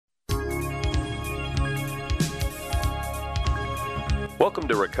Welcome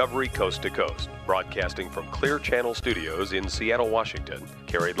to Recovery Coast to Coast, broadcasting from Clear Channel Studios in Seattle, Washington,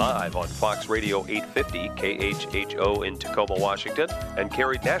 carried live on Fox Radio 850 KHHO in Tacoma, Washington, and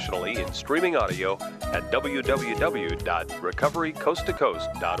carried nationally in streaming audio at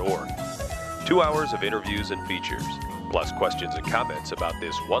www.recoverycoasttocoast.org. 2 hours of interviews and features, plus questions and comments about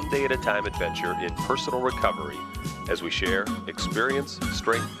this one-day-at-a-time adventure in personal recovery as we share experience,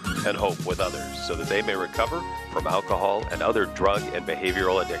 strength, and hope with others so that they may recover from alcohol and other drug and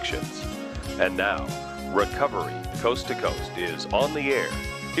behavioral addictions. And now, Recovery Coast to Coast is on the air.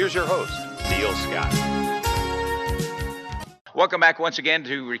 Here's your host, Neil Scott. Welcome back once again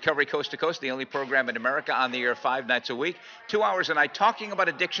to Recovery Coast to Coast, the only program in America on the air 5 nights a week, 2 hours a night, talking about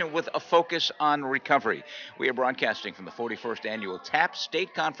addiction with a focus on recovery. We are broadcasting from the 41st Annual TAAP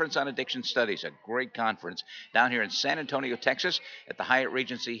State Conference on Addiction Studies, a great conference down here in San Antonio, Texas, at the Hyatt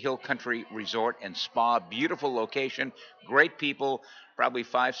Regency Hill Country Resort and Spa. Beautiful location, great people, probably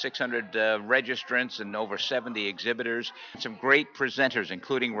 500-600 registrants and over 70 exhibitors. Some great presenters,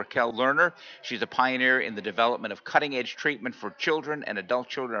 including Rokelle Lerner. She's a pioneer in the development of cutting-edge treatment for children and adult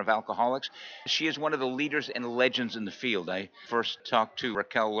children of alcoholics. She is one of the leaders and legends in the field. I first talked to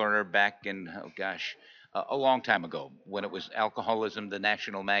Rokelle Lerner back in, a long time ago, when it was Alcoholism, the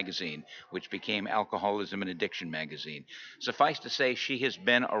National Magazine, which became Alcoholism and Addiction Magazine. Suffice to say, she has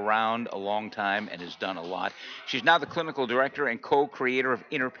been around a long time and has done a lot. She's now the clinical director and co-creator of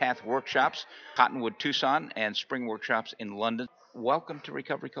Inner Path Workshops, Cottonwood, Tucson, and Spring Workshops in London. Welcome to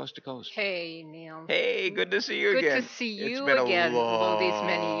Recovery Coast to Coast. Hey, Neil. Hey, good to see you again. Good to see you it's been again. A long these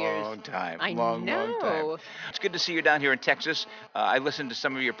many years. Time. I long know. Time. It's good to see you down here in Texas. I listened to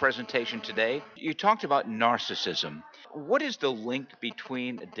some of your presentation today. You talked about narcissism. What is the link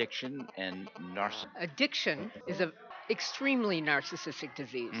between addiction and narcissism? Addiction is an extremely narcissistic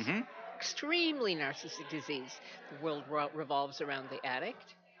disease. Mm-hmm. Extremely narcissistic disease. The world revolves around the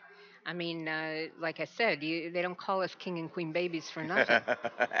addict. I mean, like I said, they don't call us king and queen babies for nothing.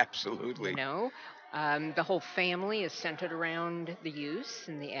 Absolutely. You know, the whole family is centered around the use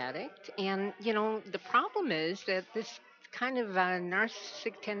and the addict. And, the problem is that this kind of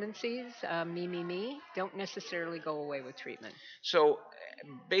narcissistic tendencies, me, don't necessarily go away with treatment. So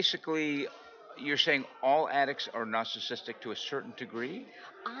basically, you're saying all addicts are narcissistic to a certain degree?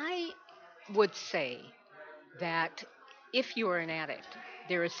 I would say that if you're an addict,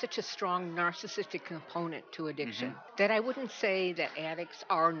 there is such a strong narcissistic component to addiction that I wouldn't say that addicts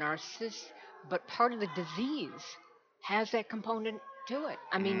are narcissists, but part of the disease has that component to it.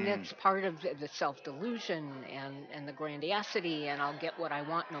 I mean, that's part of the self-delusion and the grandiosity, and I'll get what I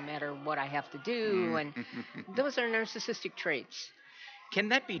want no matter what I have to do, and those are narcissistic traits. Can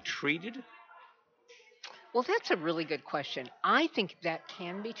that be treated? Well, that's a really good question. I think that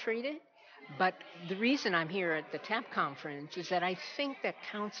can be treated. But the reason I'm here at the TAAP conference is that I think that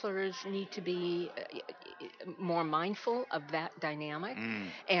counselors need to be more mindful of that dynamic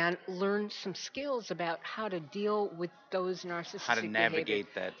and learn some skills about how to deal with those narcissistic How to navigate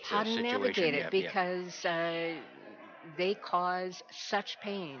behaviors. that How to situation. navigate it, because they cause such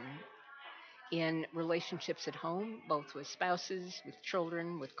pain in relationships at home, both with spouses, with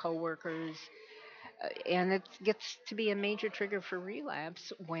children, with coworkers. And it gets to be a major trigger for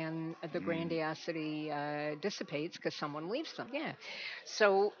relapse when the grandiosity dissipates because someone leaves them. Yeah.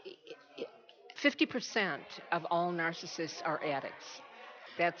 So 50% of all narcissists are addicts.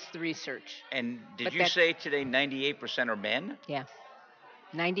 That's the research. And did you say today 98% are men? Yeah.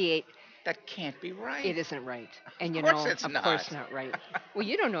 98. That can't be right. It isn't right. And of course not right. Well,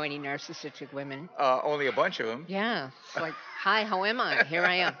 you don't know any narcissistic women. Only a bunch of them. Yeah. It's like, hi, how am I? Here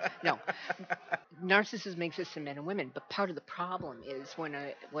I am. No. Narcissism exists in men and women, but part of the problem is when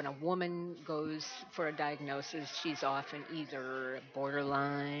a woman goes for a diagnosis, she's often either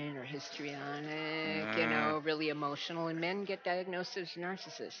borderline or histrionic, really emotional, and men get diagnosed as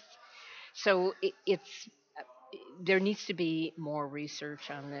narcissists. So there needs to be more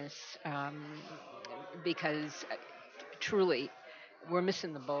research on this because truly we're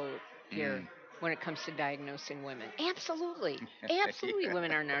missing the boat here when it comes to diagnosing women. Absolutely.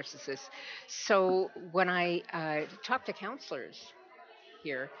 Women are narcissists. So when I talk to counselors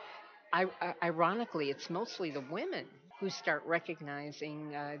here, ironically, it's mostly the women who start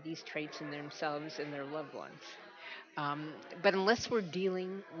recognizing these traits in themselves and their loved ones. But unless we're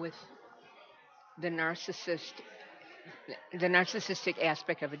dealing with the narcissistic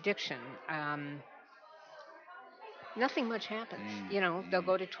aspect of addiction, nothing much happens. They'll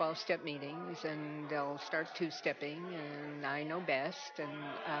go to 12-step meetings and they'll start two-stepping, and I know best.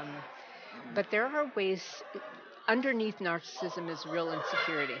 But there are ways. Underneath narcissism is real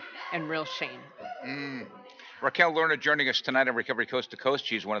insecurity and real shame. Rokelle Lerner joining us tonight on Recovery Coast to Coast.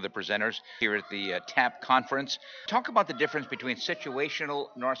 She's one of the presenters here at the TAAP Conference. Talk about the difference between situational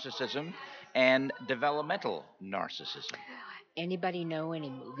narcissism and developmental narcissism. Anybody know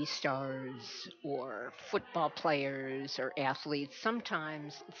any movie stars or football players or athletes?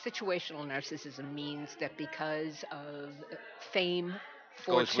 Sometimes situational narcissism means that because of fame,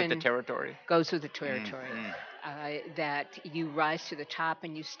 Goes with the fortune, territory. goes with the territory, that you rise to the top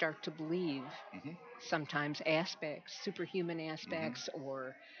and you start to believe Mhm. sometimes aspects, superhuman aspects,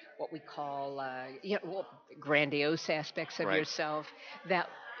 or what we call grandiose aspects of Right. yourself, that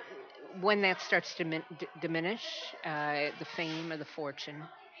when that starts to diminish, the fame or the fortune,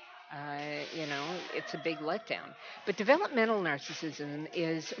 it's a big letdown. But developmental narcissism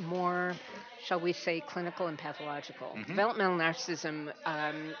is more, shall we say, clinical and pathological. Developmental narcissism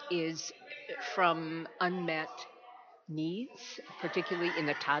is from unmet needs, particularly in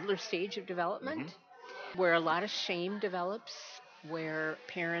the toddler stage of development, where a lot of shame develops, where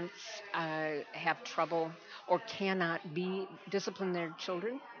parents have trouble or cannot discipline their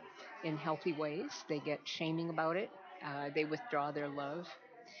children in healthy ways. They get shaming about it. They withdraw their love.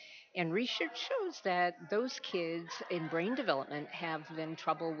 And research shows that those kids in brain development have then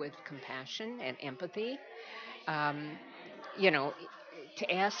trouble with compassion and empathy. Um, you know, to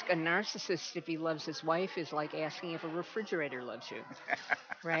ask a narcissist if he loves his wife is like asking if a refrigerator loves you,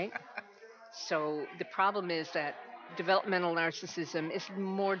 right? So the problem is that developmental narcissism is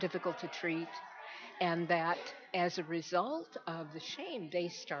more difficult to treat, and that as a result of the shame, they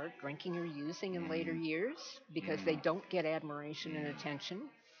start drinking or using in later years because they don't get admiration and attention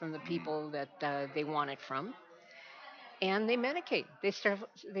from the people that they want it from, and they medicate. They start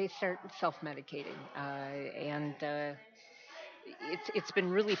self-medicating, and it's been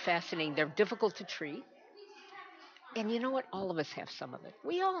really fascinating. They're difficult to treat, and you know what? All of us have some of it.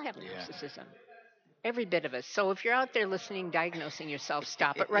 We all have narcissism. Every bit of us. So if you're out there listening, diagnosing yourself,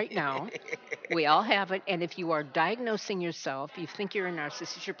 stop it right now. We all have it. And if you are diagnosing yourself, you think you're a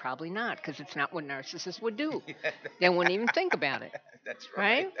narcissist, you're probably not, because it's not what narcissists would do. They wouldn't even think about it. That's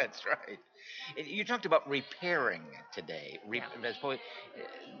right. That's right. You talked about repairing today, as opposed,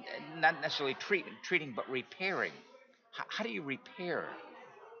 not necessarily treating, but repairing. How do you repair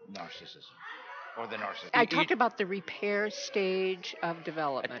narcissism or the narcissist? I talked about the repair stage of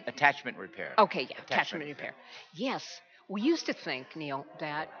development. Attachment repair. Okay, yeah, attachment repair. Yes, we used to think, Neil,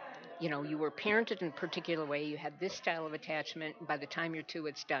 that you were parented in a particular way, you had this style of attachment, and by the time you're 2,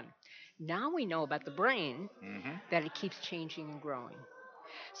 it's done. Now we know about the brain that it keeps changing and growing.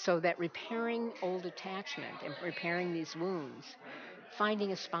 So that repairing old attachment and repairing these wounds,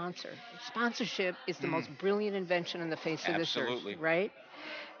 finding a sponsor. Sponsorship is the most brilliant invention on the face of this earth, right?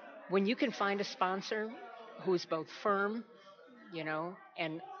 When you can find a sponsor who's both firm,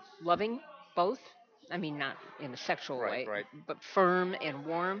 and loving, both. I mean, not in a sexual way, but firm and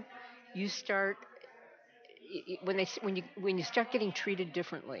warm. You start when you start getting treated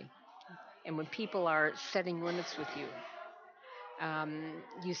differently, and when people are setting limits with you,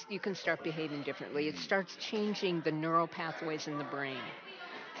 you can start behaving differently. It starts changing the neural pathways in the brain.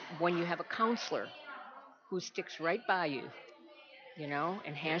 When you have a counselor who sticks right by you,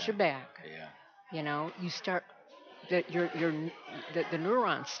 and has your back, you start the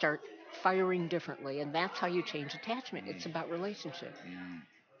neurons start firing differently, and that's how you change attachment. It's about relationship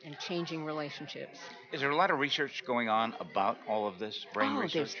and changing relationships. Is there a lot of research going on about all of this brain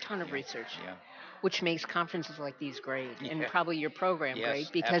research? There's a ton of research, which makes conferences like these great, and probably your program great,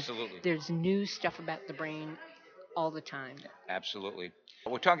 because there's new stuff about the brain all the time. Absolutely.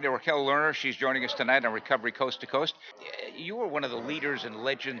 We're talking to Rokelle Lerner. She's joining us tonight on Recovery Coast to Coast. You were one of the leaders and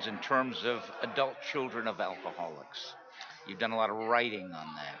legends in terms of adult children of alcoholics. You've done a lot of writing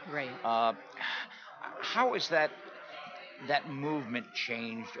on that. Right. How has that movement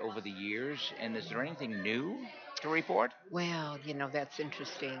changed over the years, and is there anything new to report? Well, that's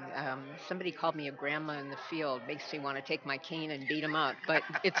interesting. Somebody called me a grandma in the field. Makes me want to take my cane and beat them up. But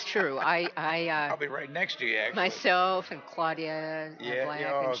it's true. I'll be right next to you, actually. Myself and Claudia Black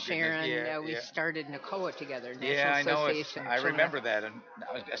and Sharon, we started NACOA together, National Association. I remember that. And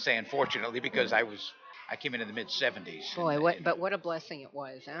I was saying, unfortunately, because I came in the mid-'70s. Boy, but what a blessing it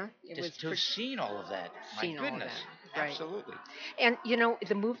was, huh? To have seen all of that. My goodness. Right. Absolutely. And,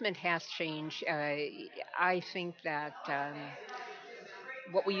 the movement has changed. I think that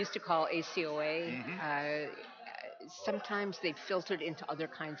what we used to call ACOA, sometimes they've filtered into other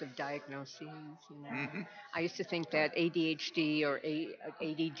kinds of diagnoses. I used to think that ADHD or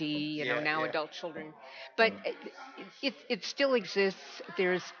ADD, now adult children. But it still exists.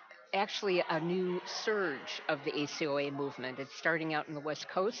 There's actually a new surge of the ACOA movement. It's starting out in the West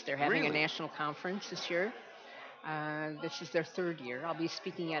Coast. They're having a national conference this year. This is their third year. I'll be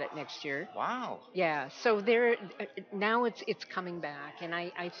speaking at it next year. Wow. Yeah, so there now it's coming back, and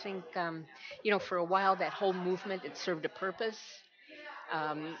I think for a while that whole movement it served a purpose,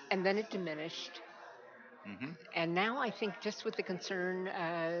 and then it diminished, Hmm. and now I think just with the concern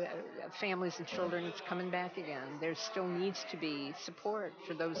of families and children, it's coming back again. There still needs to be support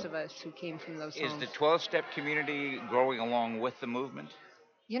for those of us who came from those Is homes. the 12-step community growing along with the movement?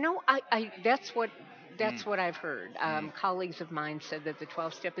 I Mm. that's what I've heard. Mm. Colleagues of mine said that the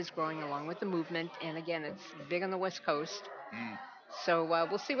 12 step is growing along with the movement, and again, it's big on the West Coast. Mm. So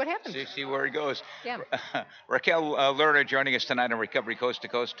we'll see what happens. See where it goes. Yeah. Rokelle Lerner joining us tonight on Recovery Coast to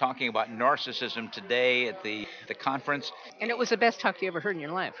Coast, talking about narcissism today at the conference. And it was the best talk you ever heard in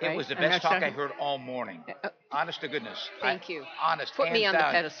your life, right? It was the And best that's talk not- I heard all morning. Honest to goodness. Thank you. Honest. Put me hands on the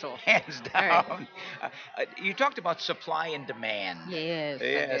down. pedestal. Hands All right. down. You talked about supply and demand. Yes, I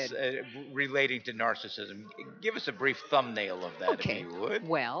Yes, did. relating to narcissism. Give us a brief thumbnail of that, Okay. if you would.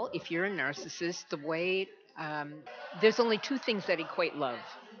 Well, if you're a narcissist, there's only two things that equate love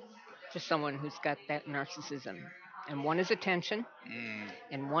to someone who's got that narcissism, and one is attention, Mm.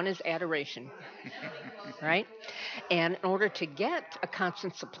 and one is adoration, right? And in order to get a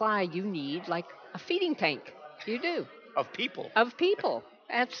constant supply, you need like a feeding tank. You do. Of people. Of people.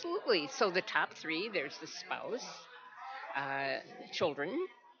 Absolutely. So the top three, there's the spouse, uh, children,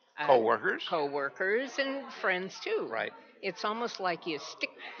 Co-workers. co-workers, and friends too. Right. It's almost like you stick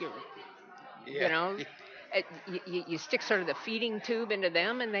your, Yeah. you know, you stick sort of the feeding tube into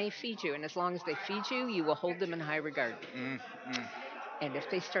them, and they feed you. And as long as they feed you, you will hold them in high regard. Mm, mm. And if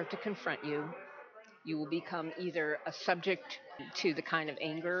they start to confront you, you will become either a subject to the kind of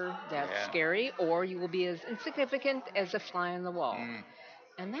anger that's Yeah. scary, or you will be as insignificant as a fly on the wall. Mm.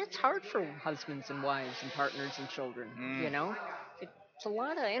 And that's hard for husbands and wives and partners and children. Mm. It's a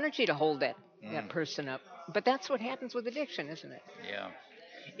lot of energy to hold that Mm. person up. But that's what happens with addiction, isn't it? Yeah.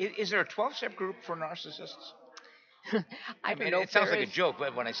 Is there a 12-step group for narcissists? I don't know it if sounds there like is. a joke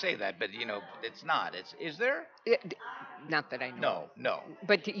when I say that, but it's not. Is there? Not that I know. No.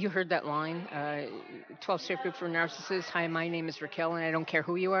 But you heard that line, 12-step group for narcissists. Hi, my name is Rokelle, and I don't care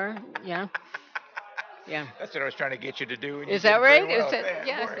who you are. Yeah? Yeah. That's what I was trying to get you to do. And Is you did that very right? well. Is it? Yeah,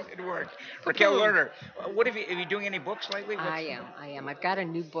 Yeah. It worked. Ka-boom. Rokelle Lerner, what are you doing any books lately? I am. I've got a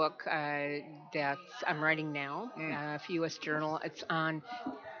new book that I'm writing now for U.S. Journal. It's on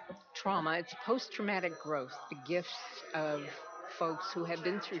trauma. It's post-traumatic growth, the gifts of folks who have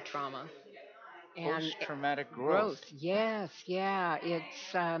been through trauma. And Post-traumatic growth. Yes, yeah.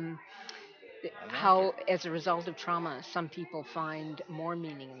 It's I how, like as a result of trauma, some people find more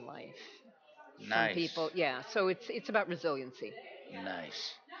meaning in life. Some Nice. people, yeah. So it's about resiliency.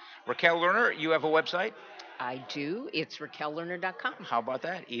 Nice. Rokelle Lerner, you have a website? I do. It's RokelleLerner.com. How about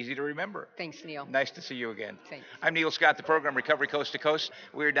that? Easy to remember. Thanks, Neil. Nice to see you again. Thanks. I'm Neil Scott, the program Recovery Coast to Coast.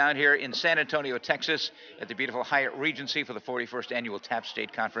 We're down here in San Antonio, Texas, at the beautiful Hyatt Regency for the 41st Annual TAAP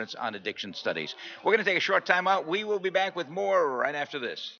State Conference on Addiction Studies. We're going to take a short time out. We will be back with more right after this.